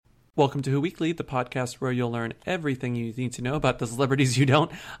Welcome to Who Weekly, the podcast where you'll learn everything you need to know about the celebrities you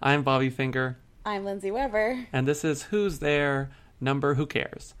don't. I'm Bobby Finger. I'm Lindsay Weber. And this is Who's There, number Who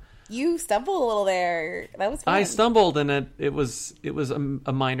Cares. You stumbled a little there. That was fun. I stumbled, and it was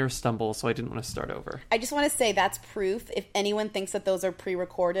a minor stumble, so I didn't want to start over. I just want to say that's proof. If anyone thinks that those are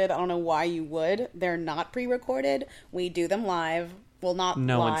pre-recorded, I don't know why you would. They're not pre-recorded. We do them live. Well, not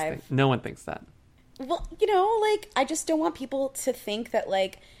live. No one thinks that. Well, I just don't want people to think that,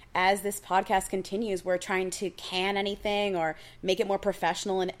 as this podcast continues, we're trying to can anything or make it more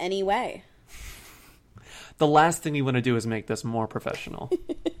professional in any way. The last thing you want to do is make this more professional.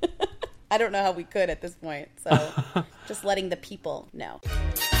 I don't know how we could at this point, so just letting the people know.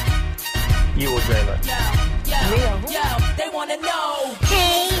 You or Jayla? Yo, they want to know.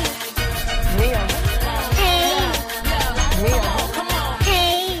 Hey. Mia. Hey. Mia. Come on.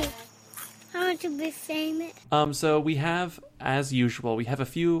 Hey. I want to be famous. So we have, as usual, we have a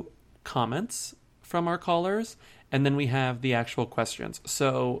few comments from our callers, and then we have the actual questions.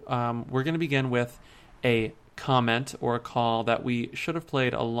 So we're going to begin with a comment or a call that we should have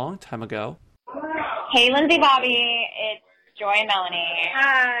played a long time ago. Hey, Lindsay, Bobby. It's Joy and Melanie.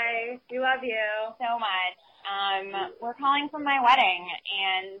 Hi. We love you. So much. We're calling from my wedding,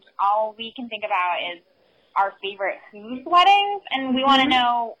 and all we can think about is our favorite Who's weddings, and we want to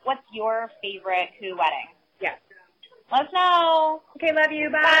know, what's your favorite Who wedding? Yeah. Let us know. Okay, love you.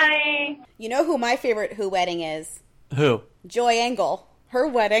 Bye. Bye. You know who my favorite Who wedding is? Who? Joy Engel. Her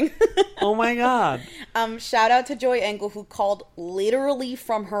wedding. Oh my God. Shout out to Joy Engel, who called literally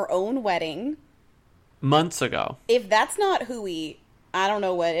from her own wedding. Months ago. If that's not hooey, I don't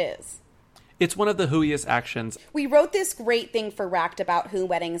know what is. It's one of the hooiest actions. We wrote this great thing for Racked about Who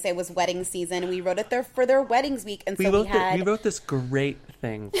weddings. It was wedding season. We wrote it there for their weddings week. And so we wrote this great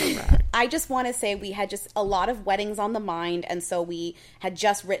thing for Racked. I just want to say we had just a lot of weddings on the mind. And so we had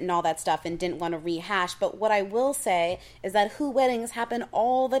just written all that stuff and didn't want to rehash. But what I will say is that Who weddings happen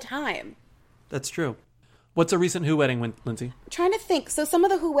all the time. That's true. What's a recent Who wedding, Lindsay? I'm trying to think. So some of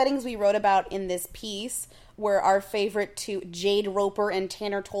the Who weddings we wrote about in this piece were our favorite two, Jade Roper and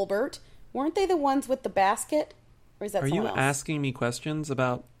Tanner Tolbert. Weren't they the ones with the basket? Or is that someone else? Are you asking me questions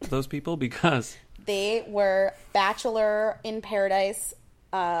about those people? Because they were Bachelor in Paradise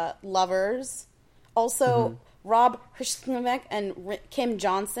lovers. Also, Rob Herjavec and Kim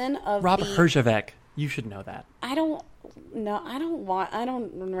Johnson of Herjavec. You should know that. I don't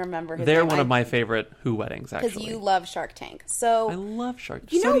remember his They're name. one of my favorite Who weddings, actually. Because you love Shark Tank. So I love Shark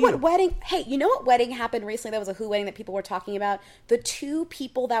Tank. You know what wedding happened recently that was a Who wedding that people were talking about? The two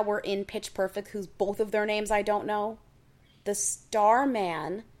people that were in Pitch Perfect, whose both of their names I don't know. The star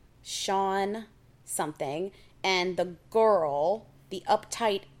man, Sean something, and the girl, the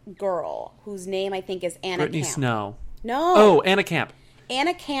uptight girl, whose name I think is Anna Brittany Camp. Snow. No. Oh, Anna Camp.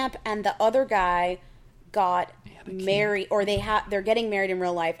 Anna Camp and the other guy got married, or they're getting married in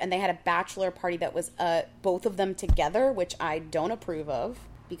real life, and they had a bachelor party that was both of them together, which I don't approve of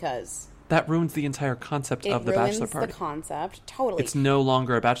because that ruins the entire concept of the bachelor party. The concept, totally. It's no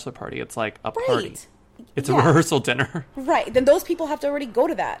longer a bachelor party; it's like a party. Right. It's a rehearsal dinner. Right. Then those people have to already go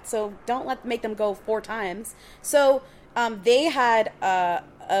to that, so don't make them go 4 times. So they had a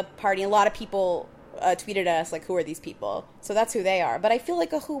party. A lot of people tweeted at us like, "Who are these people?" So that's who they are. But I feel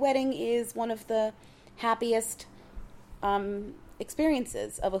like a Who wedding is one of the happiest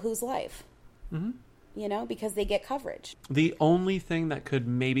experiences of a Who's life. Mm-hmm. Because they get coverage. The only thing that could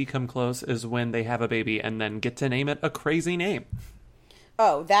maybe come close is when they have a baby and then get to name it a crazy name.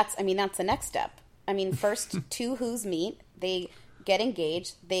 Oh, that's the next step. First 2 Who's meet, they get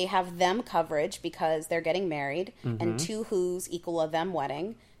engaged, they have them coverage because they're getting married, and 2 Who's equal a them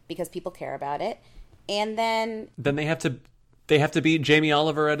wedding because people care about it. And then they have to beat Jamie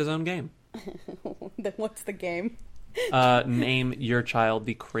Oliver at his own game. Then what's the game? Name your child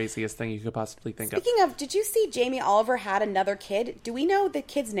the craziest thing you could possibly think of. Speaking of, did you see Jamie Oliver had another kid? Do we know the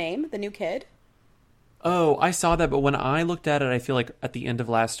kid's name, the new kid? Oh, I saw that, but when I looked at it, I feel like at the end of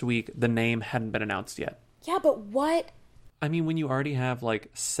last week, the name hadn't been announced yet. Yeah, but what? When you already have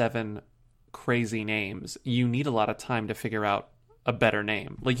 7 crazy names, you need a lot of time to figure out a better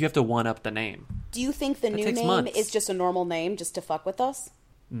name. You have to one-up the name. Do you think the new name months. is just a normal name just to fuck with us?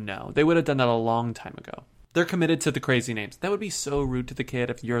 No, they would have done that a long time ago. They're committed to the crazy names. That would be so rude to the kid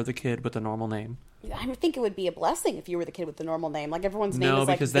if you're the kid with a normal name. I think it would be a blessing if you were the kid with the normal name. Everyone's name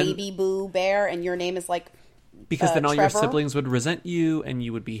is Baby Boo Bear, and your name is Because then all Trevor. your siblings would resent you, and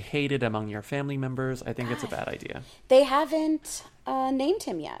you would be hated among your family members. I think it's a bad idea. They haven't named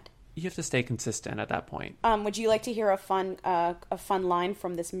him yet. You have to stay consistent at that point. Would you like to hear a fun line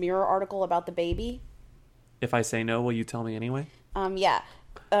from this Mirror article about the baby? If I say no, will you tell me anyway? Yeah.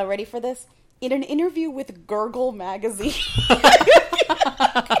 ready for this? In an interview with Gurgle magazine.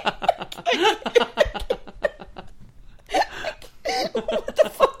 What the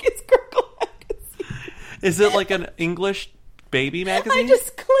fuck is Gurgle magazine? Is it like an English baby magazine? I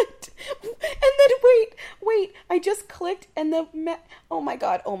just clicked, and then wait. I just clicked, and oh my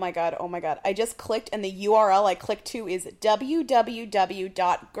god. I just clicked, and the URL I clicked to is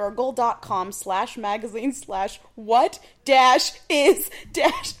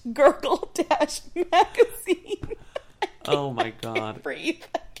www.gurgle.com/magazine/what-is-gurgle-magazine. Oh my god. Breathe.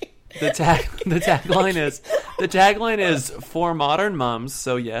 The tagline is for modern mums,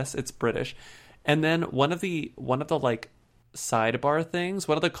 so yes, it's British. And then one of the like sidebar things,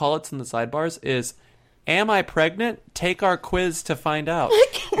 one of the call-outs in the sidebars is, am I pregnant? Take our quiz to find out.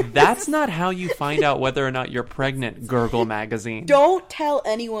 That's not how you find out whether or not you're pregnant, Gurgle magazine. Don't tell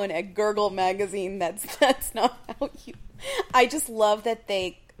anyone at Gurgle magazine that's not how you. I just love that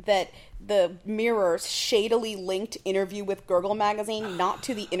the Mirror shadily linked interview with Gurgle magazine not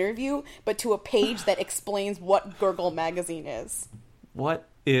to the interview, but to a page that explains what Gurgle magazine is. What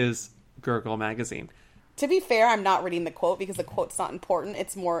is Gurgle magazine? To be fair, I'm not reading the quote because the quote's not important.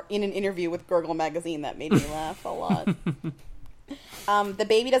 It's more in an interview with Gurgle magazine that made me laugh a lot. The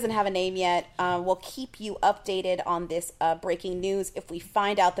baby doesn't have a name yet. We'll keep you updated on this breaking news if we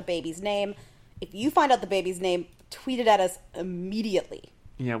find out the baby's name. If you find out the baby's name, tweet it at us immediately.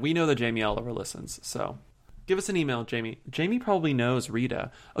 Yeah, we know that Jamie Oliver listens, so give us an email, Jamie. Jamie probably knows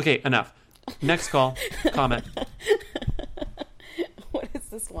Rita. Okay, enough. Next call. Comment. What is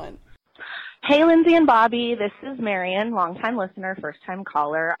this one? Hey, Lindsay and Bobby. This is Marion, longtime listener, first-time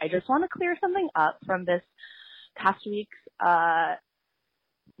caller. I just want to clear something up from this past week's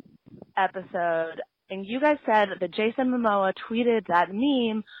episode. And you guys said that Jason Momoa tweeted that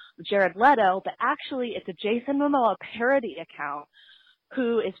meme with Jared Leto, but actually it's a Jason Momoa parody account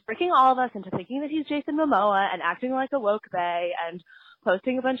who is freaking all of us into thinking that he's Jason Momoa and acting like a woke bae and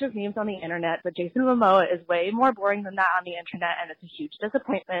posting a bunch of memes on the internet. But Jason Momoa is way more boring than that on the internet, and it's a huge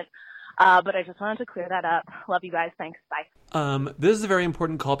disappointment. But I just wanted to clear that up. Love you guys. Thanks. Bye. This is a very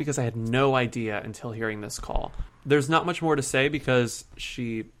important call because I had no idea until hearing this call. There's not much more to say because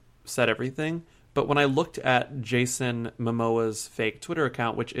she said everything. But when I looked at Jason Momoa's fake Twitter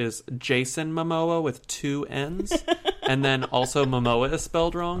account, which is Jason Momoa with 2 N's, and then also Momoa is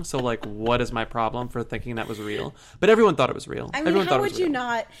spelled wrong. So, like, what is my problem for thinking that was real? But everyone thought it was real. I mean, everyone how would you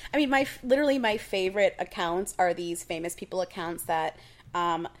not? I mean, my favorite accounts are these famous people accounts that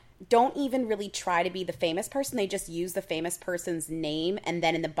don't even really try to be the famous person. They just use the famous person's name, and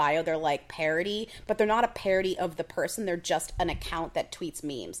then in the bio they're like parody, but they're not a parody of the person. They're just an account that tweets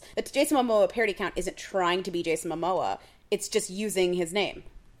memes. The Jason Momoa parody account isn't trying to be Jason Momoa. It's just using his name.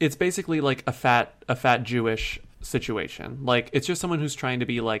 It's basically like a fat Jewish situation. Like, it's just someone who's trying to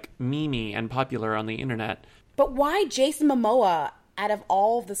be like memey and popular on the internet. But why Jason Momoa out of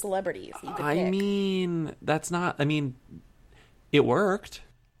all of the celebrities you could pick? Mean, that's not, I mean, it worked.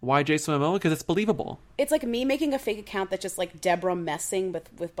 Why Jason Momoa? Because it's believable. It's like me making a fake account that's just like Deborah Messing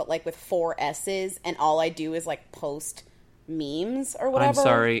with 4 S's, and all I do is like post memes or whatever. I'm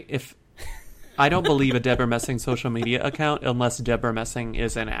sorry, if I don't believe a Deborah Messing social media account unless Deborah Messing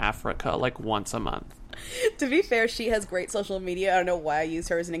is in Africa like once a month. To be fair, she has great social media. I don't know why I use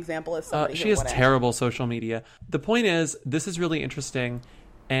her as an example as somebody she has terrible social media. The point is, this is really interesting.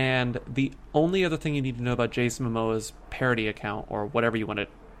 And the only other thing you need to know about Jason Momoa's parody account, or whatever you want to,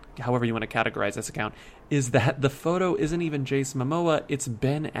 however you want to categorize this account, is that the photo isn't even Jason Momoa, it's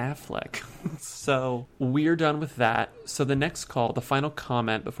Ben Affleck. So we're done with that. So the next call, the final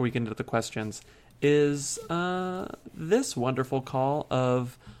comment before we get into the questions, is this wonderful call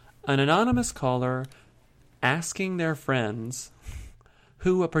of an anonymous caller asking their friends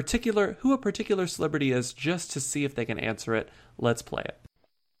who a particular celebrity is, just to see if they can answer it. Let's play it.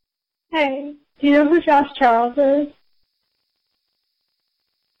 Hey, do you know who Josh Charles is?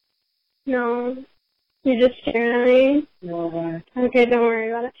 No. You're just staring at me? No. Okay, don't worry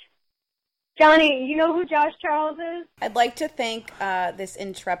about it. Johnny, you know who Josh Charles is? I'd like to thank this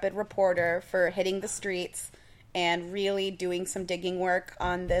intrepid reporter for hitting the streets and really doing some digging work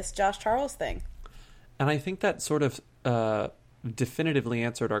on this Josh Charles thing. And I think that sort of definitively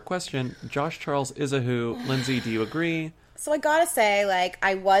answered our question. Josh Charles is a who. Lindsay, do you agree? So I gotta say, like,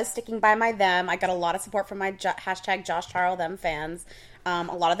 I was sticking by my them. I got a lot of support from my hashtag Josh Charles them fans. A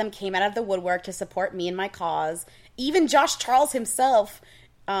lot of them came out of the woodwork to support me and my cause. Even Josh Charles himself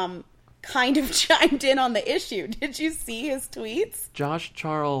kind of chimed in on the issue. Did you see his tweets? Josh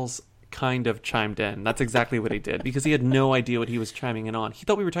Charles kind of chimed in. That's exactly what he did, because he had no idea what he was chiming in on. He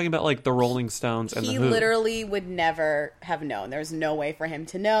thought we were talking about like the Rolling Stones and He the Who. literally would never have known. There's no way for him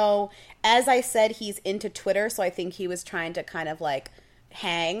to know. As I said, he's into Twitter, so I think he was trying to kind of like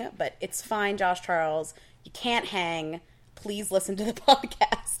hang, but it's fine, Josh Charles. You can't hang. Please listen to the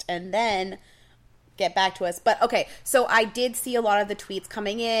podcast and then get back to us. But okay, so I did see a lot of the tweets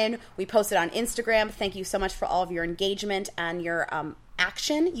coming in. We posted on Instagram. Thank you so much for all of your engagement and your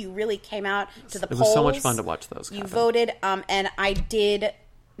action. You really came out to the polls. It was so much fun to watch those. You voted, and I did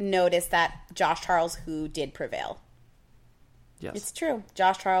notice that Josh Charles Who did prevail. Yes. It's true.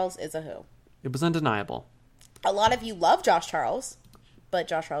 Josh Charles is a Who. It was undeniable. A lot of you love Josh Charles, but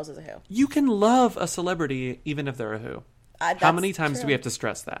Josh Charles is a Who. You can love a celebrity even if they're a Who. How many times do we have to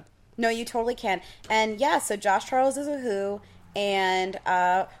stress that? No, you totally can. And yeah, so Josh Charles is a Who. And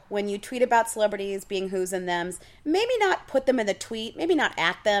when you tweet about celebrities being who's and thems, maybe not put them in the tweet, maybe not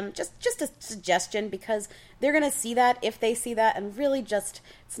at them, just a suggestion, because they're going to see that if they see that, and really just,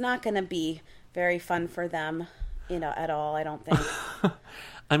 it's not going to be very fun for them, at all, I don't think.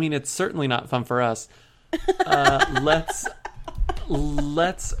 I mean, it's certainly not fun for us.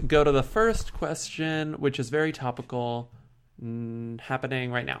 Let's go to the first question, which is very topical,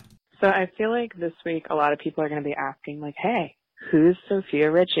 happening right now. So I feel like this week a lot of people are going to be asking, like, hey, who's Sophia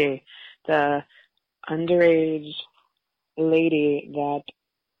Richie, the underage lady that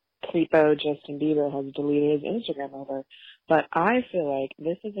creepo Justin Bieber has deleted his Instagram over? But I feel like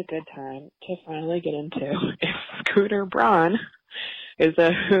this is a good time to finally get into if Scooter Braun is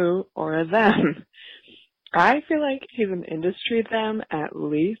a who or a them. I feel like he's an industry them at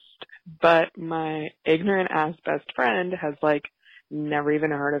least, but my ignorant ass best friend has like never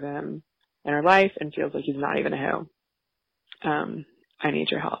even heard of him in her life and feels like he's not even a who. I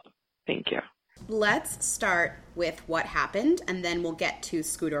need your help. Thank you. Let's start with what happened, and then we'll get to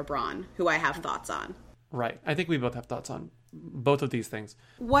Scooter Braun, who I have thoughts on. Right. I think we both have thoughts on both of these things.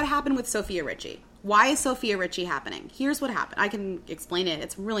 What happened with Sophia Richie? Why is Sophia Richie happening? Here's what happened. I can explain it.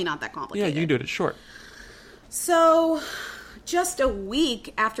 It's really not that complicated. Yeah, you can do it. It's short. So, just a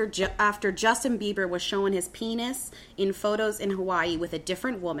week after Justin Bieber was showing his penis in photos in Hawaii with a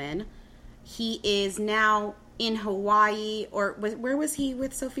different woman, he is now in Hawaii, or where was he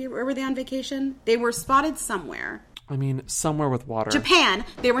with Sophia? Where were they on vacation? They were spotted somewhere. I mean, somewhere with water. Japan.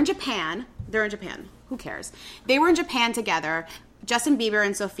 They were in Japan. They're in Japan. Who cares? They were in Japan together. Justin Bieber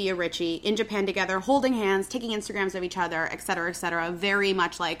and Sophia Richie in Japan together, holding hands, taking Instagrams of each other, etc., very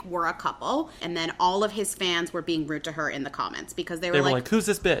much like we're a couple. And then all of his fans were being rude to her in the comments because they were like, who's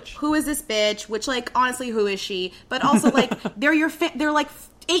this bitch? Who is this bitch? Which, like, honestly, who is she? But also, like, they're like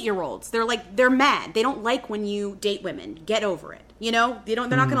 8-year-olds. They're mad. They don't like when you date women. Get over it. They're not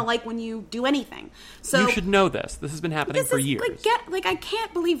going to like when you do anything. So you should know this. This has been happening for years. I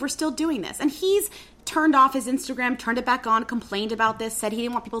can't believe we're still doing this. And he's turned off his Instagram, turned it back on, complained about this, said he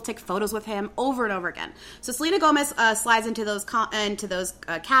didn't want people to take photos with him over and over again. So Selena Gomez slides into those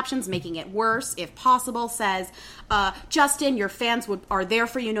captions, making it worse, if possible, says, Justin, your fans are there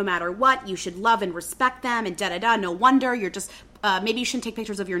for you no matter what. You should love and respect them and da-da-da. No wonder you're just... maybe you shouldn't take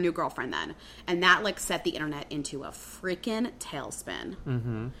pictures of your new girlfriend then. And that, like, set the internet into a freaking tailspin.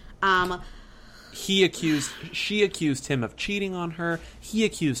 Mm-hmm. She accused him of cheating on her. He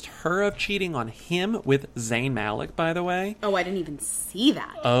accused her of cheating on him with Zayn Malik, by the way. Oh, I didn't even see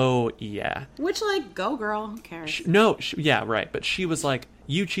that. Oh, yeah. Which, like, go girl, who cares? Yeah, right. But she was like,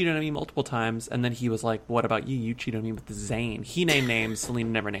 you cheated on me multiple times. And then he was like, what about you? You cheated on me with Zayn. He named names. Selena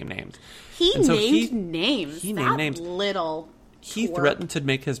never named names. He named names. He named names. Little... He threatened to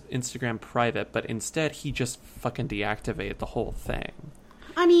make his Instagram private, but instead he just fucking deactivated the whole thing.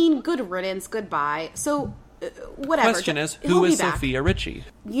 I mean, good riddance, goodbye. So, whatever. Question is, who is Sophia Richie?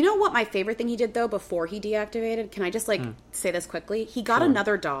 You know what my favorite thing he did, though, before he deactivated? Can I just, say this quickly? He got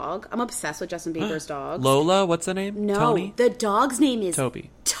another dog. I'm obsessed with Justin Bieber's dogs. Lola? What's the name? No, Tony? The dog's name is... Toby.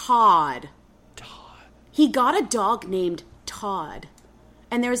 Todd. He got a dog named Todd.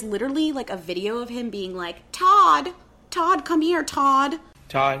 And there's literally, like, a video of him being like, Todd, come here, Todd.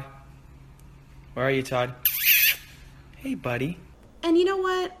 Todd. Where are you, Todd? Hey, buddy. And you know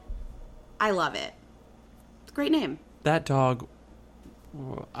what? I love it. It's a great name. That dog,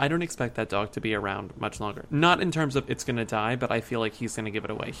 I don't expect that dog to be around much longer. Not in terms of it's going to die, but I feel like he's going to give it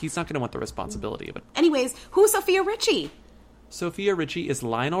away. He's not going to want the responsibility of it. Anyways, who's Sophia Richie? Sophia Richie is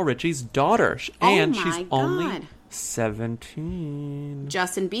Lionel Richie's daughter. And she's only 17.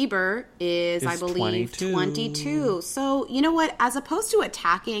 Justin Bieber is I believe, 22. So, you know what? As opposed to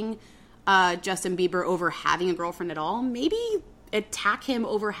attacking Justin Bieber over having a girlfriend at all, maybe attack him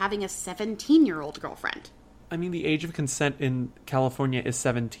over having a 17-year-old girlfriend. I mean, the age of consent in California is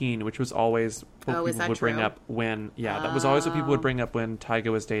 17, which was always what Oh, is people that would bring true? up when... Yeah, that was always what people would bring up when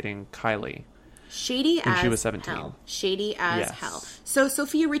Tyga was dating Kylie. Shady when as she was 17. hell. Shady as Yes. hell. So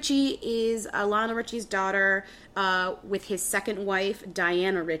Sophia Richie is Lionel Richie's daughter with his second wife,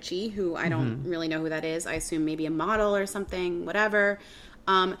 Diana Richie, who I don't really know who that is. I assume maybe a model or something, whatever.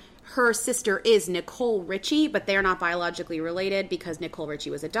 Her sister is Nicole Richie, but they're not biologically related because Nicole Richie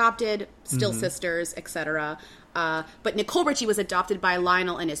was adopted, still sisters, etc. But Nicole Richie was adopted by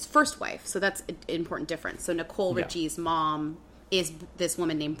Lionel and his first wife, so that's an important difference. So Nicole Richie's mom is this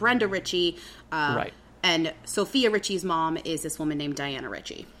woman named Brenda Richie, Right. and Sophia Richie's mom is this woman named Diana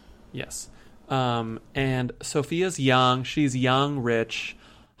Richie. Yes. And Sophia's young. She's young, rich,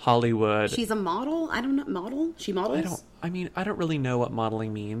 Hollywood. She's a model? I don't know. Model? She models? I don't really know what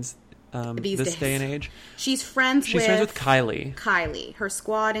modeling means These this days. day and age. She's friends with Kylie. Kylie. Her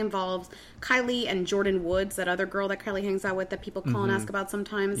squad involves Kylie and Jordan Woods, that other girl that Kylie hangs out with that people call and ask about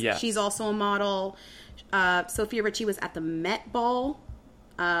sometimes. Yes. She's also a model. Sophia Richie was at the Met Ball.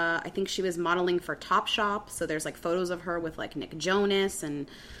 I think she was modeling for Topshop. So there's like photos of her with like Nick Jonas, and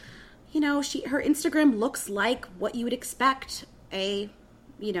her Instagram looks like what you would expect a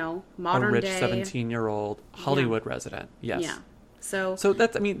modern A rich day 17-year-old Hollywood resident. Yes. Yeah. So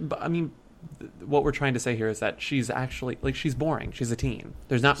that's, I mean, what we're trying to say here is that she's actually, she's boring. She's a teen.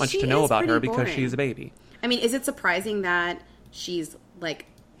 There's not much She to know is about her pretty because boring. she's a baby. I mean, is it surprising that she's like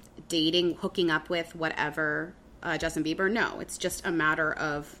dating, hooking up with whatever Justin Bieber? No, it's just a matter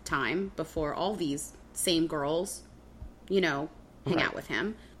of time before all these same girls, hang out with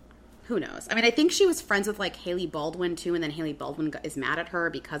him. Who knows? I mean, I think she was friends with like Haley Baldwin too, and then Haley Baldwin is mad at her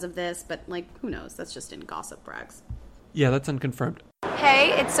because of this. But who knows? That's just in gossip brags. Yeah, that's unconfirmed.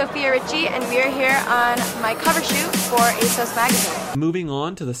 Hey, it's Sophia Richie, and we are here on my cover shoot for ASOS Magazine. Moving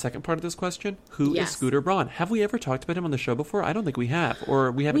on to the second part of this question, who is Yes. Scooter Braun? Have we ever talked about him on the show before? I don't think we have,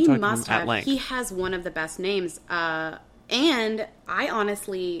 or we haven't We talked must about him have. at length. He has one of the best names, and I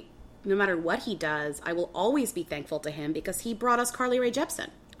honestly, no matter what he does, I will always be thankful to him because he brought us Carly Rae Jepsen.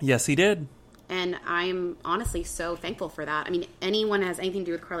 Yes, he did. And I'm honestly so thankful for that. I mean, anyone that has anything to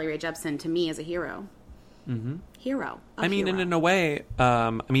do with Carly Rae Jepsen, to me, is a hero. Mm-hmm. Hero. And in a way,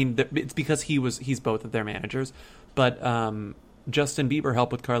 it's because he's both of their managers, but Justin Bieber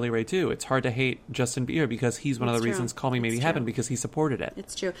helped with Carly Rae too. It's hard to hate Justin Bieber because he's one of the It's true. reasons Call Me Maybe It's Heaven, true. because he supported it.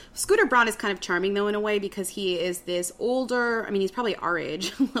 It's true. Scooter Braun is kind of charming, though, in a way, because he is this older, I mean, he's probably our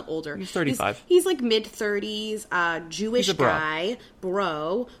age, older. He's 35. He's like mid-30s, Jewish He's a bro. guy,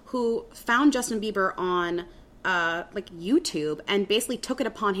 who found Justin Bieber on YouTube and basically took it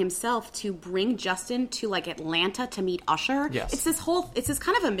upon himself to bring Justin to like Atlanta to meet Usher. Yes. It's this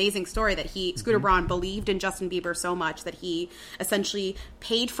kind of amazing story that Scooter Braun believed in Justin Bieber so much that he essentially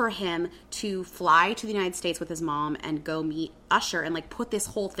paid for him to fly to the United States with his mom and go meet Usher and put this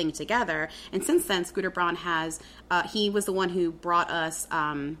whole thing together. And since then, Scooter Braun has he was the one who brought us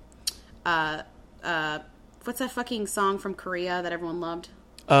what's that fucking song from Korea that everyone loved?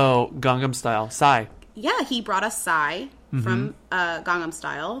 Oh, Gangnam Style. Psy. Yeah, he brought us Psy from Gangnam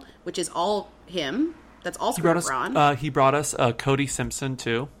Style, which is all him. That's all Scooter Braun. He brought us Cody Simpson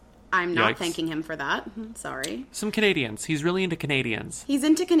too. I'm not Yikes. thanking him for that. Sorry. Some Canadians. He's really into Canadians. He's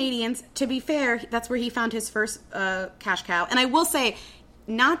into Canadians. To be fair, that's where he found his first cash cow. And I will say,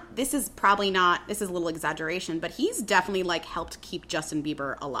 this is a little exaggeration, but he's definitely helped keep Justin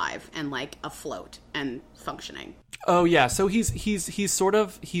Bieber alive and afloat and functioning. Oh yeah, so he's sort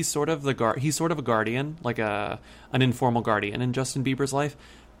of a guardian, like an informal guardian in Justin Bieber's life.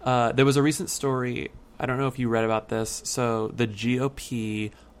 There was a recent story, I don't know if you read about this. So the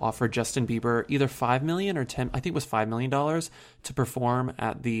GOP offered Justin Bieber either $5 million or I think it was $5 million to perform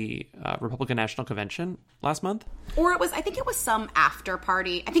at the Republican National Convention last month. Or I think it was some after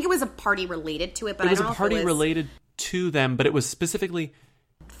party. I think it was a party related to it, but I don't know It was a party if it was related to them, but it was specifically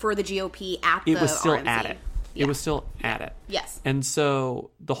for the GOP at the it was still RNC. at it. Yeah. It was still at it. Yes. And so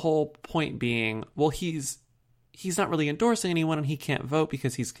the whole point being, well, he's not really endorsing anyone and he can't vote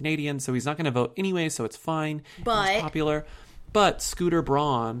because he's Canadian, so he's not going to vote anyway, so it's fine. But he's popular. But Scooter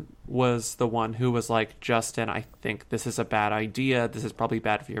Braun was the one who was like, Justin, I think this is a bad idea. This is probably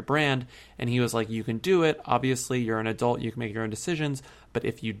bad for your brand. And he was like, you can do it. Obviously, you're an adult. You can make your own decisions. But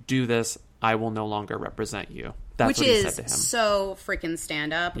if you do this, I will no longer represent you. That's what he said to him. So freaking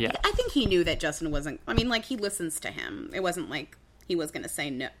stand up. Yeah. I think he knew that Justin wasn't. I mean, he listens to him. It wasn't like he was going to say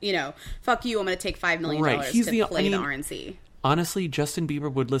no. Fuck you. I'm going to take $5 million Right. He's to the- play I the mean, RNC. Honestly, Justin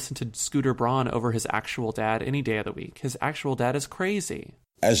Bieber would listen to Scooter Braun over his actual dad any day of the week. His actual dad is crazy.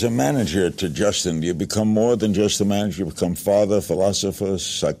 As a manager to Justin, you become more than just a manager. You become father, philosopher,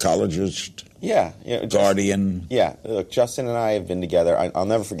 psychologist, Yeah. Guardian. Yeah. Look, Justin and I have been together. I'll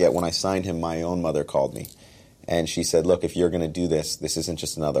never forget when I signed him, my own mother called me. And she said, look, if you're going to do this, this isn't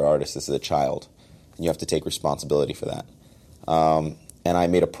just another artist. This is a child. And you have to take responsibility for that. And I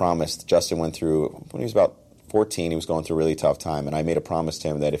made a promise. Justin went through, when he was about 14, he was going through a really tough time. And I made a promise to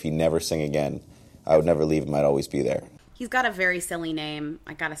him that if he never sang again, I would never leave him. I'd always be there. He's got a very silly name.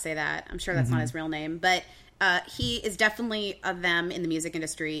 I gotta say that. I'm sure that's not his real name. But he is definitely a them in the music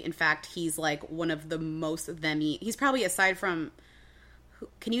industry. In fact, he's like one of the most them-y. He's probably, aside from...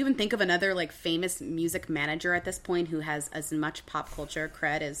 Can you even think of another like famous music manager at this point who has as much pop culture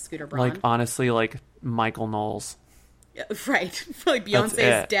cred as Scooter Braun? Like, honestly, like Michael Knowles. Right. Like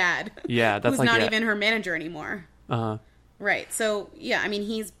Beyonce's dad. Yeah, that's who's like not even her manager anymore. Uh-huh. Right. So, yeah, I mean,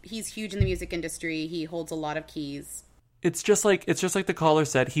 he's huge in the music industry. He holds a lot of keys. It's just like the caller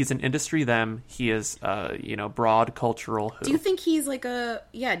said, he's an industry them. He is broad cultural who. Do you think he's like do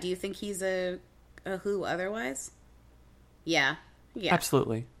you think he's a who otherwise? Yeah. Yeah.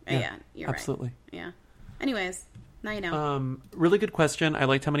 Absolutely. Yeah, you're absolutely. Right. Yeah. Anyways, now you know. Really good question. I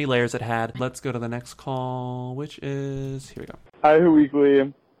liked how many layers it had. Let's go to the next call, which is... Here we go. Hi, Who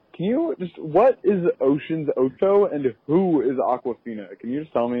Weekly. Can you what is Ocean's Ocho and who is Aquafina? Can you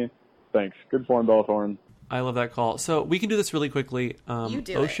just tell me? Thanks. Good form, Bellathorn. I love that call. So we can do this really quickly. You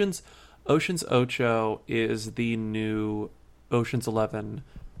do Ocean's Ocho is the new Ocean's 11.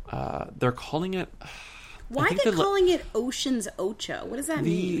 They're calling it... Why are they calling it Ocean's Ocho? What does that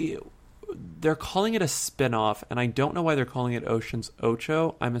mean? They're calling it a spin-off, and I don't know why they're calling it Ocean's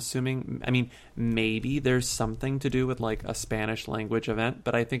Ocho. I'm assuming, maybe there's something to do with like a Spanish language event,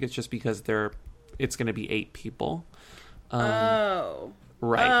 but I think it's just because it's going to be 8 people.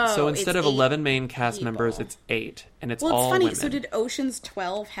 Right. So instead of 11 main cast members, it's 8, and it's all funny. women. So did Ocean's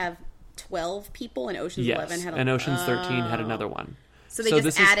 12 have 12 people, and Ocean's 11 had and Ocean's 13 had another one. So they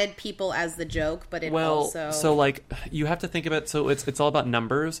just added people as the joke, but it also... So, like, you have to think of it, so it's all about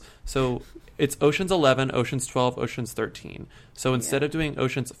numbers. So it's Ocean's 11, Ocean's 12, Ocean's 13. So instead of doing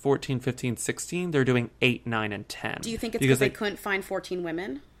Ocean's 14, 15, 16, they're doing 8, 9, and 10. Do you think it's because they couldn't find 14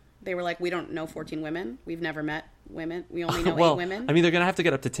 women? They were like, we don't know 14 women. We've never met women. We only know 8 women. I mean, they're going to have to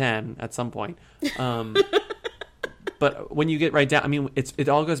get up to 10 at some point. But when you get right down, I mean, it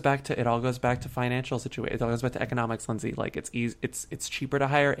all goes back to financial situation. It all goes back to economics, Lindsay. Like it's cheaper to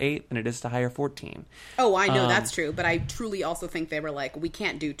hire 8 than it is to hire 14. Oh, I know that's true, but I truly also think they were like, we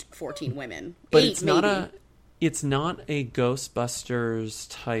can't do 14 women. But 8, it's maybe. It's not a Ghostbusters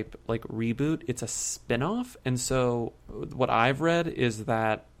type like reboot. It's a spin-off. And so what I've read is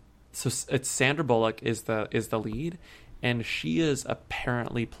that it's Sandra Bullock is the lead, and she is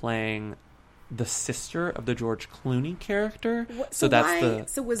apparently playing the sister of the George Clooney character. So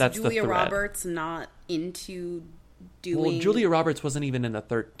was Julia Roberts not into doing? Well, Julia Roberts wasn't even in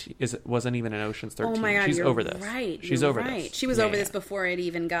wasn't even in Ocean's 13. Oh my God, she's you're over this. Right, she's over this. She was over this before it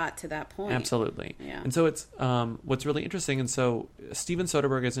even got to that point. Absolutely. Yeah. And so it's what's really interesting. And so Steven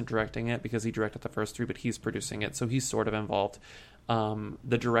Soderbergh isn't directing it because he directed the first 3, but he's producing it, so he's sort of involved.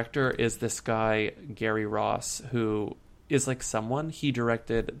 The director is this guy Gary Ross, who is like someone. He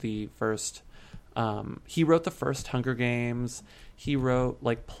directed the first. He wrote the first Hunger Games. He wrote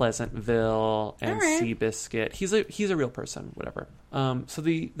like Pleasantville and Seabiscuit. He's a real person, whatever. So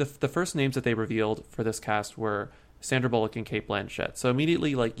the first names that they revealed for this cast were Sandra Bullock and Cate Blanchett. So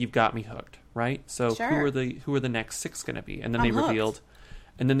immediately, like, you've got me hooked, right? So who are the next 6 going to be? And then they revealed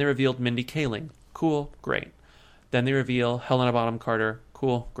Mindy Kaling. Cool, great. Then they reveal Helena Bonham Carter.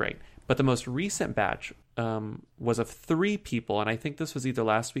 Cool, great. But the most recent batch was of 3 people, and I think this was either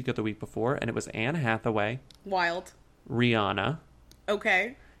last week or the week before, and it was Anne Hathaway, Wild, Rihanna,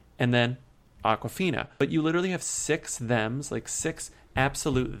 okay, and then Aquafina. But you literally have 6 thems, like 6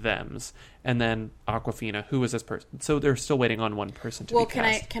 absolute thems, and then Aquafina. Who is this person? So they're still waiting on one person to be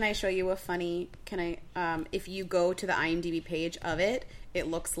cast. Can I show you a funny? If you go to the IMDb page of it, it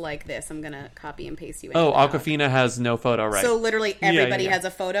looks like this. I'm gonna copy and paste you. Aquafina has no photo, right? So literally everybody has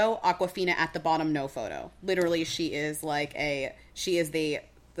a photo. Aquafina at the bottom, no photo. Literally, she is the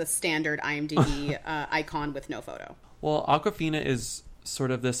standard IMDb icon with no photo. Well, Aquafina is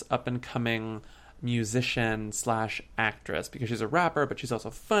sort of this up and coming musician / actress because she's a rapper, but she's also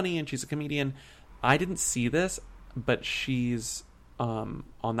funny and she's a comedian. I didn't see this, but she's on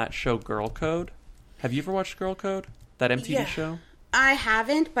that show Girl Code. Have you ever watched Girl Code? That MTV show? I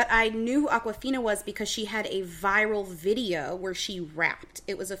haven't, but I knew who Aquafina was because she had a viral video where she rapped.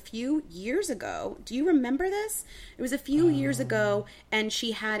 It was a few years ago. Do you remember this? It was a few years ago, and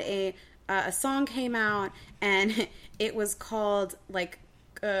she had a song came out, and it was called like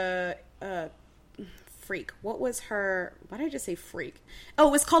Freak. What was her... Why did I just say Freak? Oh,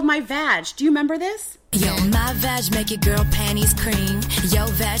 it was called My Vag. Do you remember this? Yo, my vag make your girl panties cream. Yo,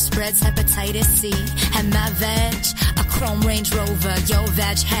 vag spreads hepatitis C. And my vag, a chrome Range Rover. Yo,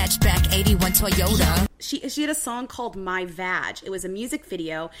 vag hatchback 81 Toyota. She had a song called My Vag. It was a music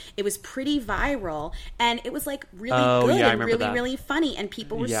video. It was pretty viral, and it was like really good and really, really funny. And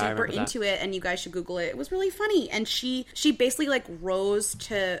people were super into it. And you guys should Google it. It was really funny. And she basically like rose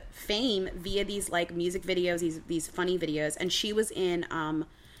to fame via these like music videos, these funny videos. And she was in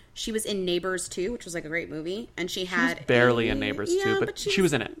Neighbors 2, which was like a great movie. And she was barely in Neighbors 2, but she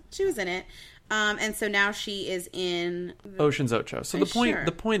was in it. She was in it. And so now she is in Ocean's 8. So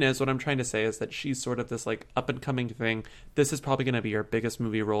the point is, what I'm trying to say is that she's sort of this like up and coming thing. This is probably going to be her biggest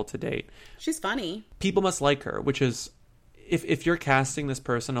movie role to date. She's funny. People must like her, which is if you're casting this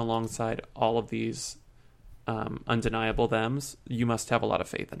person alongside all of these undeniable thems, you must have a lot of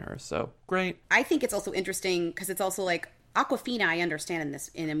faith in her. So great. I think it's also interesting because it's also like Awkwafina. I understand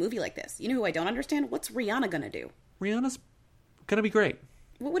in a movie like this. You know who I don't understand? What's Rihanna gonna do? Rihanna's gonna be great.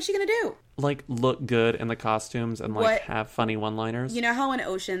 What's she gonna do? Like look good in the costumes and like have funny one-liners. You know how in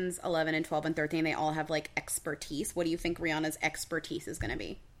Oceans 11 and 12 and 13 they all have like expertise? What do you think Rihanna's expertise is gonna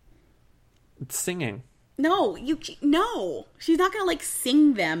be? It's singing. No, she's not gonna like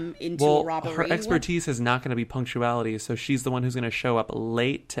sing them into a robbery. Her expertise is not gonna be punctuality, so she's the one who's gonna show up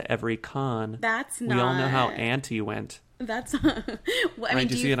late to every con. We all know how Auntie went. That's. I mean,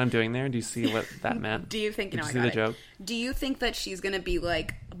 do you see what I'm doing there? Do you see what that meant? Do you think? Did you see the joke? Do you think that she's gonna be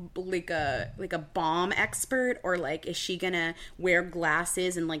like a bomb expert, or like is she gonna wear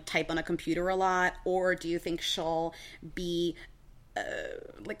glasses and like type on a computer a lot, or do you think she'll be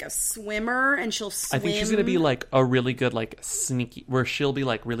like a swimmer and she'll swim? I think she's gonna be like a really good like sneaky, where she'll be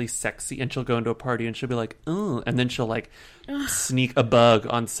like really sexy and she'll go into a party and she'll be like, oh, and then she'll like sneak a bug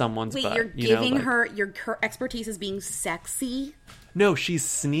on someone's butt. You're giving her her expertise is being sexy? No, she's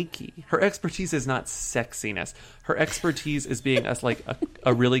sneaky. Her expertise is not sexiness. Her expertise is being like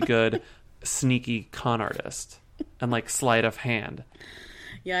a really good sneaky con artist and like sleight of hand.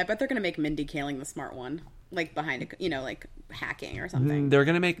 Yeah, I bet they're gonna make Mindy Kaling the smart one. Like behind it, like hacking or something. They're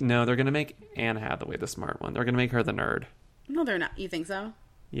gonna make Anne Hathaway the smart one. They're gonna make her the nerd. No, they're not. You think so?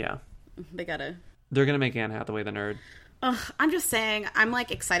 Yeah. They're gonna make Anne Hathaway the nerd. I'm just saying, I'm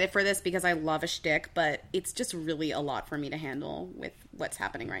like excited for this because I love a shtick, but it's just really a lot for me to handle with what's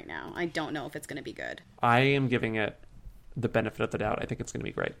happening right now. I don't know if it's gonna be good. I am giving it the benefit of the doubt. I think it's gonna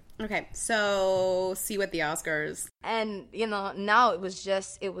be great. Okay, so see you at the Oscars. And, now it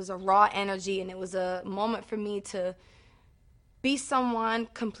was a raw energy, and it was a moment for me to be someone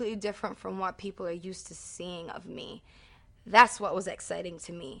completely different from what people are used to seeing of me. That's what was exciting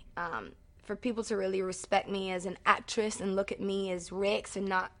to me. For people to really respect me as an actress and look at me as Rex and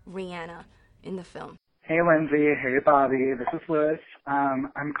not Rihanna in the film. Hey, Lindsay. Hey, Bobby. This is Louis.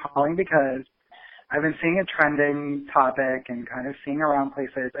 I'm calling because I've been seeing a trending topic and kind of seeing around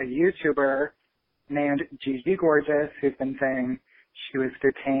places a YouTuber named Gigi Gorgeous who's been saying she was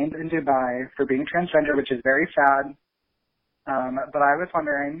detained in Dubai for being transgender, which is very sad. But I was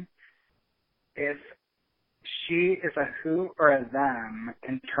wondering if she is a who or a them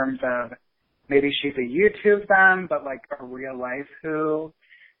in terms of maybe she's a YouTube them, but like a real life who,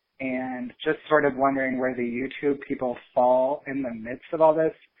 and just sort of wondering where the YouTube people fall in the midst of all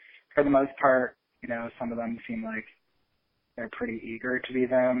this. For the most part, some of them seem like they're pretty eager to be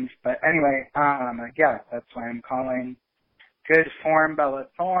them. But anyway, yeah, that's why I'm calling. Good form, Bella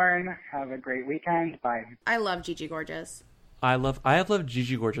Thorne. Have a great weekend. Bye. I love Gigi Gorgeous. I have loved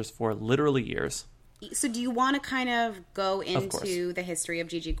Gigi Gorgeous for literally years. So do you want to kind of go into the history of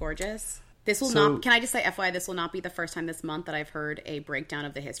Gigi Gorgeous? This will not, can I just say FYI, this will not be the first time this month that I've heard a breakdown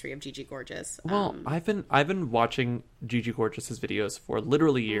of the history of Gigi Gorgeous. Well, I've been watching Gigi Gorgeous's videos for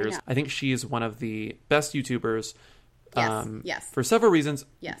literally years. I think she is one of the best YouTubers. Yes. For several reasons.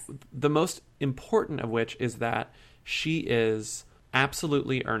 Yes. The most important of which is that she is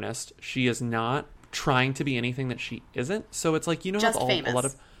absolutely earnest. She is not trying to be anything that she isn't. So it's like, just famous a lot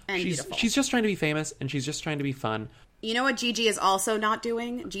of and she's just trying to be famous and she's just trying to be fun. You know what Gigi is also not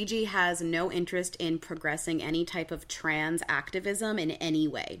doing? Gigi has no interest in progressing any type of trans activism in any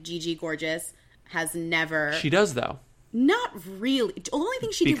way. Gigi Gorgeous has never... She does, though. Not really. The only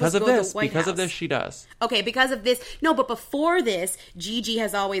thing she did was go to the White House. Because of this, she does. Okay, because of this. No, but before this, Gigi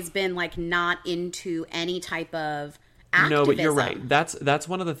has always been, like, not into any type of activism. No, but you're right. That's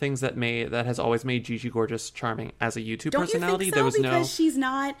one of the things that has always made Gigi Gorgeous charming as a YouTube personality. Don't you think so? Because she's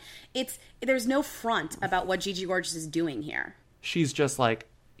not... There's no front about what Gigi Gorgeous is doing here. She's just like,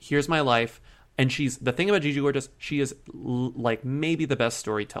 here's my life. And the thing about Gigi Gorgeous, she is like maybe the best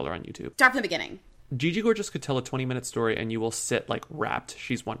storyteller on YouTube. Start from the beginning. Gigi Gorgeous could tell a 20-minute story and you will sit like rapt.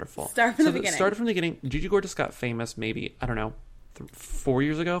 She's wonderful. Start from the beginning. Started from the beginning. Gigi Gorgeous got famous maybe, I don't know, 5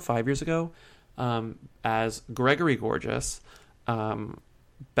 years ago, as Gregory Gorgeous,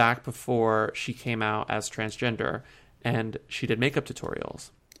 back before she came out as transgender, and she did makeup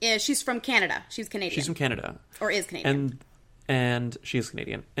tutorials. Yeah, she's from Canada. She's Canadian. She's from Canada. Or is Canadian. And she is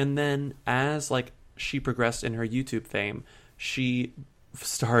Canadian. And then as like she progressed in her YouTube fame, she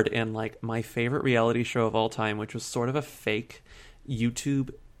starred in like my favorite reality show of all time, which was sort of a fake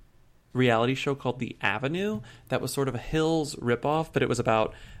YouTube reality show called The Avenue that was sort of a Hills ripoff, but it was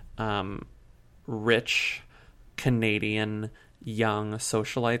about rich Canadian young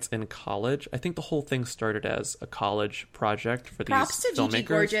socialites in college. I think the whole thing started as a college project for these Props to filmmakers. Gigi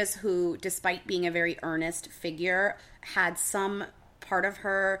Gorgeous, who, despite being a very earnest figure, had some part of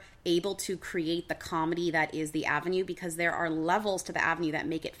her able to create the comedy that is The Avenue, because there are levels to The Avenue that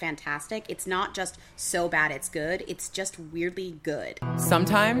make it fantastic. It's not just so bad it's good, it's just weirdly good.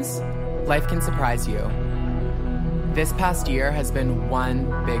 Sometimes life can surprise you. This past year has been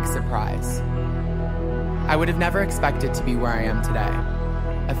one big surprise. I would have never expected to be where I am today.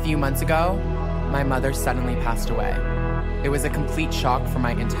 A few months ago, my mother suddenly passed away. It was a complete shock for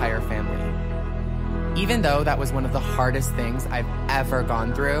my entire family. Even though that was one of the hardest things I've ever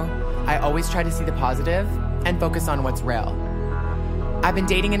gone through, I always try to see the positive and focus on what's real. I've been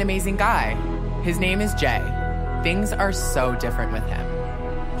dating an amazing guy. His name is Jay. Things are so different with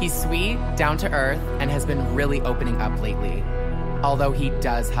him. He's sweet, down to earth, and has been really opening up lately, although he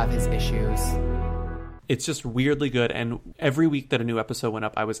does have his issues. It's just weirdly good, and every week that a new episode went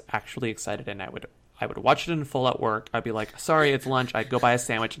up, I was actually excited, and I would watch it in full at work. I'd be like, sorry, it's lunch. I'd go buy a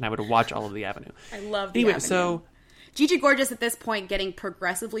sandwich, and I would watch all of The Avenue. I love The Anyway, Avenue. so Gigi Gorgeous at this point getting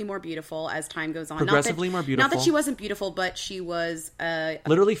progressively more beautiful as time goes on. Progressively more beautiful. Not that she wasn't beautiful, but she was...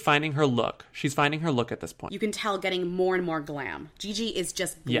 literally finding her look. She's finding her look at this point. You can tell getting more and more glam. Gigi is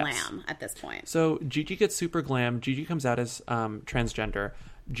just glam at this point. So Gigi gets super glam. Gigi comes out as transgender.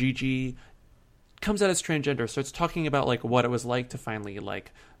 Gigi comes out as transgender, starts talking about like what it was like to finally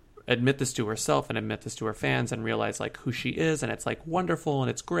like admit this to herself and admit this to her fans and realize like who she is, and it's like wonderful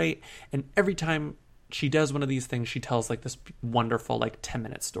and it's great. And every time she does one of these things, she tells like this wonderful like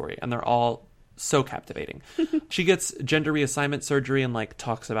 10-minute story, and they're all so captivating. She gets gender reassignment surgery and like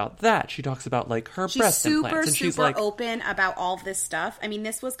talks about that. She talks about like her breast implants, and she's like open about all of this stuff. I mean,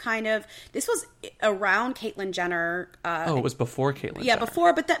 this was around Caitlyn Jenner. It was before Caitlyn. Yeah, Jenner.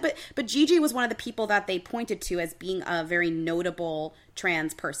 before, but Gigi was one of the people that they pointed to as being a very notable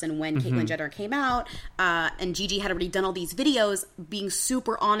trans person when Caitlyn Jenner came out, and Gigi had already done all these videos being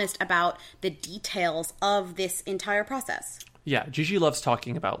super honest about the details of this entire process. Yeah, Gigi loves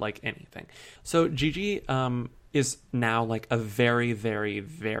talking about like anything. So Gigi is now like a very, very,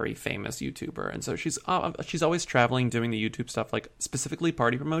 very famous YouTuber, and so she's always traveling, doing the YouTube stuff, like specifically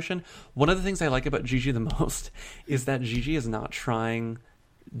party promotion. One of the things I like about Gigi the most is that Gigi is not trying.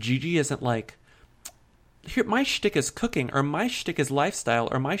 Gigi isn't like, here, my shtick is cooking, or my shtick is lifestyle,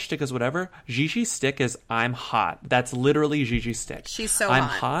 or my shtick is whatever. Gigi's stick is I'm hot. That's literally Gigi's stick. She's so I'm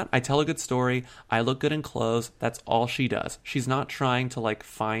hot. hot. I tell a good story. I look good in clothes. That's all she does. She's not trying to like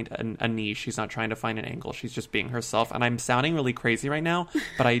find a niche. She's not trying to find an angle. She's just being herself. And I'm sounding really crazy right now,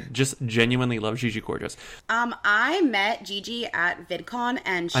 but I just genuinely love Gigi Gorgeous. I met Gigi at VidCon,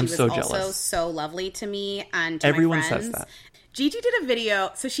 and she was so also jealous. so lovely to me and to Everyone my friends. says that. Gigi did a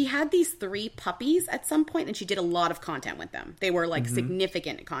video. So she had these 3 puppies at some point, and she did a lot of content with them. They were like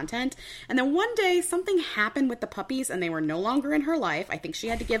significant content. And then one day something happened with the puppies, and they were no longer in her life. I think she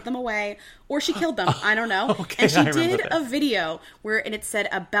had to give them away, or she killed them. I don't know. Okay, and she I remember did this. a video and it said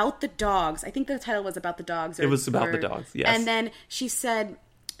about the dogs. I think the title was about the dogs. It was about the dogs, yes. And then she said,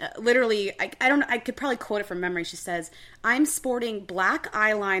 literally, I could probably quote it from memory. She says, "I'm sporting black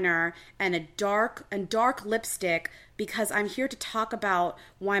eyeliner and a dark lipstick because I'm here to talk about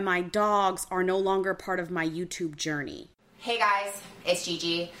why my dogs are no longer part of my YouTube journey." Hey guys, it's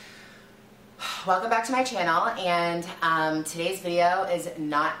Gigi. Welcome back to my channel, and today's video is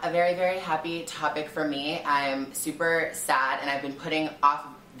not a very, very happy topic for me. I'm super sad, and I've been putting off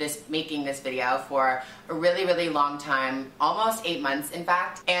making this video for a really, really long time, almost 8 months in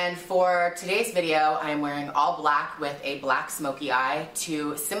fact. And for today's video, I'm wearing all black with a black smoky eye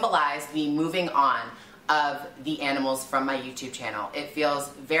to symbolize the moving on of the animals from my YouTube channel. It feels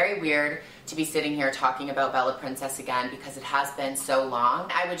very weird to be sitting here talking about Bella Princess again because it has been so long.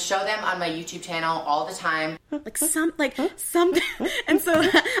 I would show them on my YouTube channel all the time. And so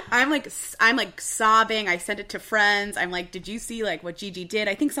I'm like sobbing. I sent it to friends. I'm like, did you see like what Gigi did?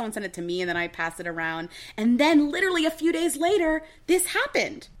 I think someone sent it to me, and then I passed it around. And then literally a few days later, this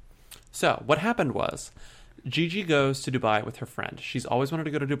happened. So what happened was Gigi goes to Dubai with her friend. She's always wanted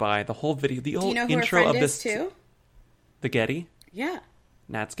to go to Dubai. The whole video, the Do whole you know who intro her friend of is this. too? The Getty? Yeah.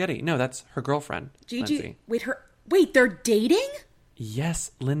 Nat's Getty. No, that's her girlfriend. Gigi. Lindsay. Wait, they're dating?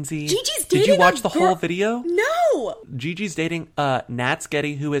 Yes, Lindsay. Gigi's dating. Did you watch a the girl- whole video? No. Gigi's dating Nat's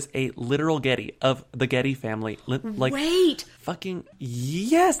Getty, who is a literal Getty of the Getty family. Wait. Fucking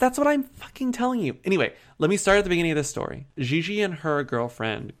yes, that's what I'm fucking telling you. Anyway, let me start at the beginning of this story. Gigi and her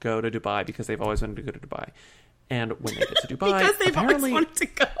girlfriend go to Dubai because they've always wanted to go to Dubai. And when they get to Dubai, Because they've always wanted to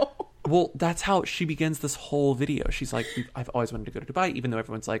go. Well, that's how she begins this whole video. She's like, I've always wanted to go to Dubai, even though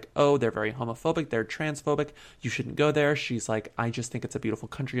everyone's like, oh, they're very homophobic, they're transphobic, you shouldn't go there. She's like, I just think it's a beautiful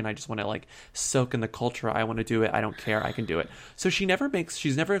country and I just want to like soak in the culture. I want to do it. I don't care. I can do it. So she's never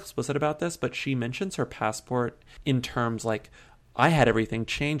explicit about this, but she mentions her passport in terms like, I had everything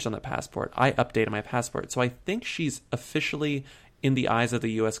changed on the passport. I updated my passport. So I think she's officially, in the eyes of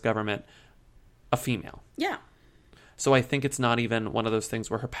the US government, a female. Yeah. So I think it's not even one of those things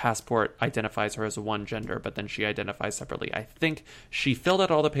where her passport identifies her as one gender, but then she identifies separately. I think she filled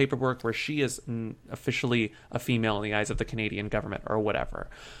out all the paperwork where she is officially a female in the eyes of the Canadian government or whatever.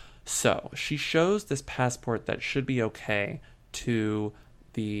 So she shows this passport that should be okay to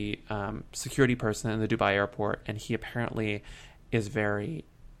the security person in the Dubai airport, and he apparently is very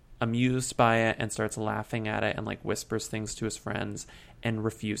amused by it and starts laughing at it and like whispers things to his friends and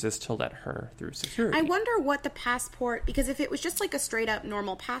refuses to let her through security. I wonder what the passport, because if it was just like a straight up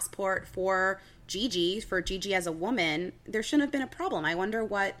normal passport for Gigi as a woman, there shouldn't have been a problem. I wonder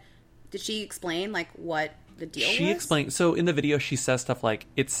did she explain like what the deal was? She explained, so in the video she says stuff like,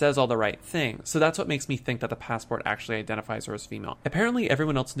 it says all the right things. So that's what makes me think that the passport actually identifies her as female. Apparently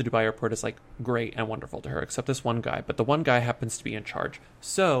everyone else in the Dubai airport is like great and wonderful to her, except this one guy, but the one guy happens to be in charge.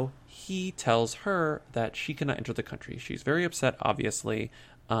 So he tells her that she cannot enter the country. She's very upset, obviously.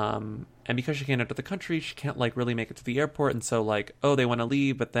 And because she can't enter the country, she can't like really make it to the airport. And so like, oh, they want to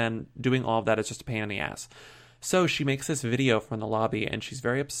leave, but then doing all of that is just a pain in the ass. So she makes this video from the lobby and she's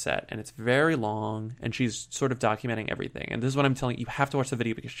very upset and it's very long and she's sort of documenting everything. And this is what I'm telling you. You have to watch the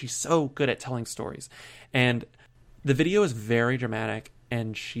video because she's so good at telling stories. And the video is very dramatic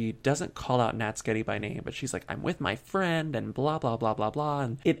and she doesn't call out Nat's Getty by name, but she's like, I'm with my friend and blah, blah, blah, blah, blah.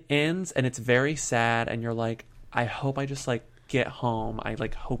 And it ends and it's very sad and you're like, I hope I just like get home. I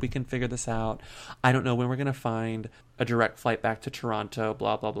like hope we can figure this out. I don't know when we're going to find a direct flight back to Toronto,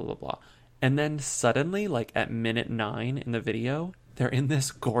 blah, blah, blah, blah, blah. And then suddenly, like at minute 9 in the video, they're in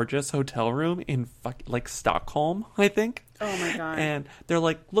this gorgeous hotel room in like Stockholm, I think. Oh my God. And they're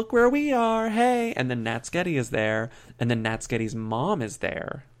like, look where we are, hey. And then Nat's Getty is there. And then Nat's Getty's mom is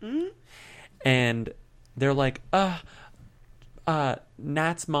there. Mm-hmm. And they're like,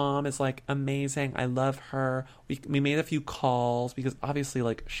 Nat's mom is like amazing. I love her. We made a few calls because obviously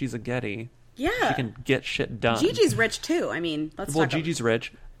like she's a Getty. Yeah. She can get shit done. Gigi's rich too. I mean, Gigi's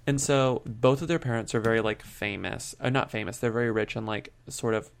rich. And so both of their parents are very like famous. Not famous. They're very rich and like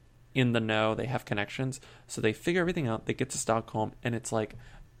sort of in the know. They have connections. So they figure everything out. They get to Stockholm and it's like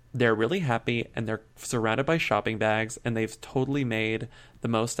they're really happy and they're surrounded by shopping bags and they've totally made the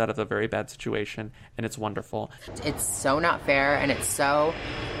most out of a very bad situation and it's wonderful. It's so not fair and it's so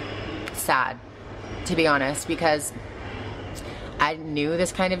sad, to be honest, because I knew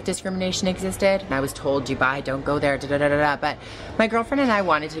this kind of discrimination existed and I was told, Dubai, don't go there, da-da-da-da-da. But my girlfriend and I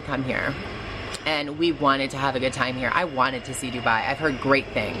wanted to come here and we wanted to have a good time here. I wanted to see Dubai. I've heard great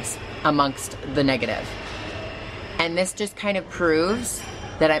things amongst the negative. And this just kind of proves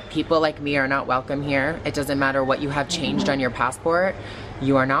that people like me are not welcome here. It doesn't matter what you have changed on your passport.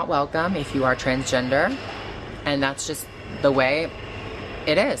 You are not welcome if you are transgender. And that's just the way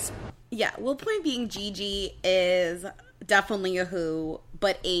it is. Yeah, well, point being, Gigi is definitely a who,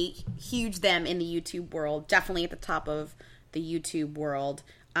 but a huge them in the YouTube world. Definitely at the top of the YouTube world.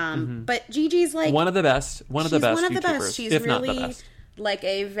 But Gigi's like one of the best. One of the best. She's if really not the best. Like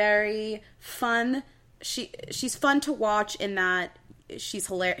a very fun. She's fun to watch in that she's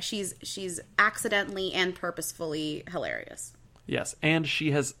hilarious. She's accidentally and purposefully hilarious. Yes, and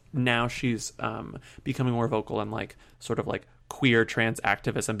she's becoming more vocal and like sort of like queer trans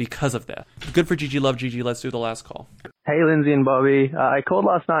activism because of that. Good for Gigi. Love Gigi. Let's do the last call. Hey, Lindsay and Bobby. I called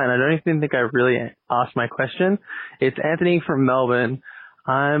last night and I don't even think I really asked my question. It's Anthony from Melbourne.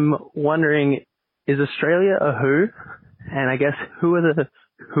 I'm wondering, is Australia a who? And I guess who are the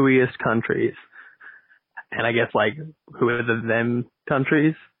whoiest countries? And I guess like who are the them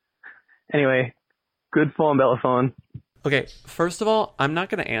countries? Anyway, good form, Bellathorn. Okay, first of all, I'm not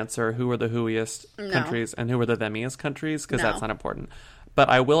going to answer who are the whoiest countries and who are the themiest countries because that's not important. But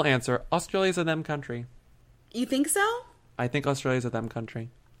I will answer Australia's a them country. You think so? I think Australia's a them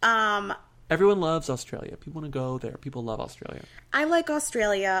country. Everyone loves Australia. People want to go there. People love Australia. I like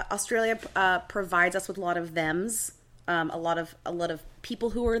Australia. Australia provides us with a lot of thems. A lot of people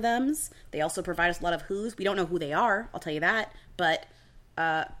who are thems. They also provide us a lot of who's. We don't know who they are. I'll tell you that. But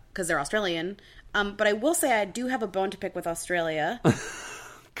because they're Australian. But I will say I do have a bone to pick with Australia.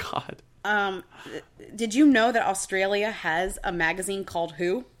 God. Did you know that Australia has a magazine called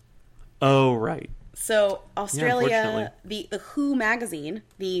Who? Oh, right. So Australia, Yeah, the Who magazine,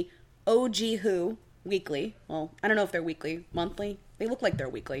 the OG Who weekly. Well, I don't know if they're weekly, monthly. They look like they're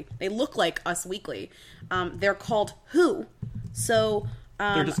weekly. They look like us weekly. They're called Who. So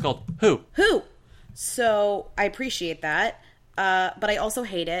they're just called Who. Who. So I appreciate that, but I also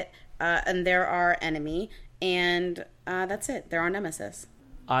hate it. And they're our enemy, and that's it. They're our nemesis.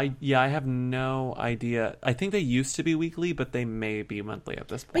 I have no idea. I think they used to be weekly, but they may be monthly at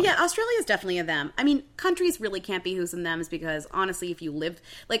this point. But yeah, Australia is definitely a them. I mean, countries really can't be who's and thems because honestly, if you lived,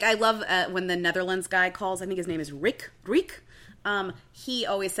 like I love when the Netherlands guy calls. I think his name is Rick. He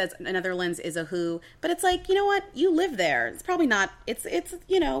always says Netherlands is a who, but it's like, you know what? You live there. It's probably not. It's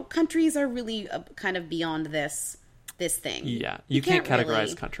countries are really kind of beyond this thing. Yeah, you can't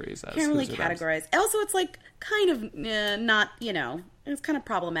categorize countries as can't really who's or thems. categorize. Also, it's like kind of not, it's kind of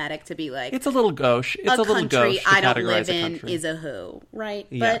problematic to be like It's a little gauche. It's a little country gauche to I don't categorize live a in country. is a who, right?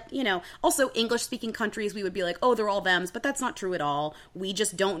 Yeah. But also English speaking countries, we would be like, oh, they're all thems, but that's not true at all. We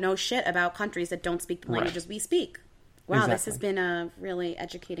just don't know shit about countries that don't speak the languages we speak. Wow, this has been a really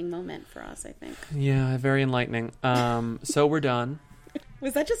educating moment for us, I think. Yeah, very enlightening. So we're done.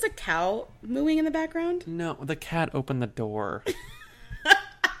 Was that just a cow mooing in the background? No, the cat opened the door.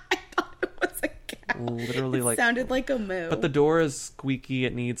 Literally, It like sounded like a moo. But the door is squeaky.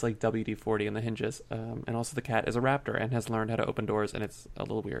 It needs like WD-40 in the hinges. And also, the cat is a raptor and has learned how to open doors, and it's a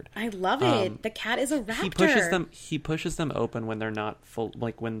little weird. I love it. The cat is a raptor. He pushes them open when they're not full,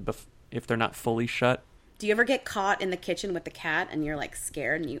 like if they're not fully shut. Do you ever get caught in the kitchen with the cat and you're like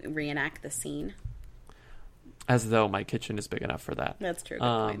scared and you reenact the scene? As though my kitchen is big enough for that. That's true.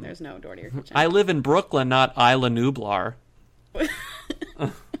 Good point. There's no door to your kitchen. I live in Brooklyn, not Isla Nublar.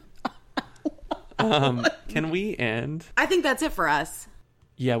 Can we end? I think that's it for us.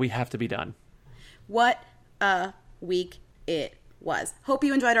 Yeah, we have to be done. What a week it was. Hope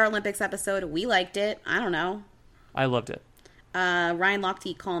you enjoyed our Olympics episode. We liked it. I don't know. I loved it. Ryan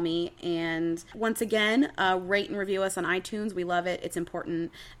Lochte, call me. And once again, rate and review us on iTunes. We love it. It's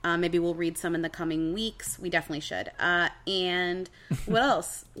important. Maybe we'll read some in the coming weeks. We definitely should. And what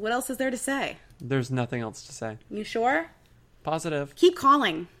else? What else is there to say? There's nothing else to say. You sure? Positive. Keep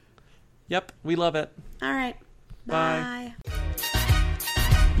calling. Yep, we love it. All right. Bye.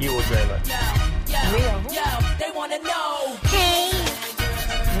 You will dream it. Yo, they wanna know. Hey.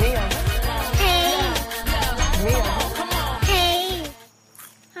 Hey.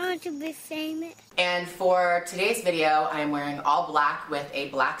 I want to be famous. And for today's video, I am wearing all black with a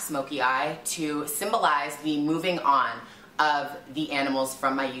black smoky eye to symbolize the moving on of the animals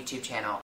from my YouTube channel.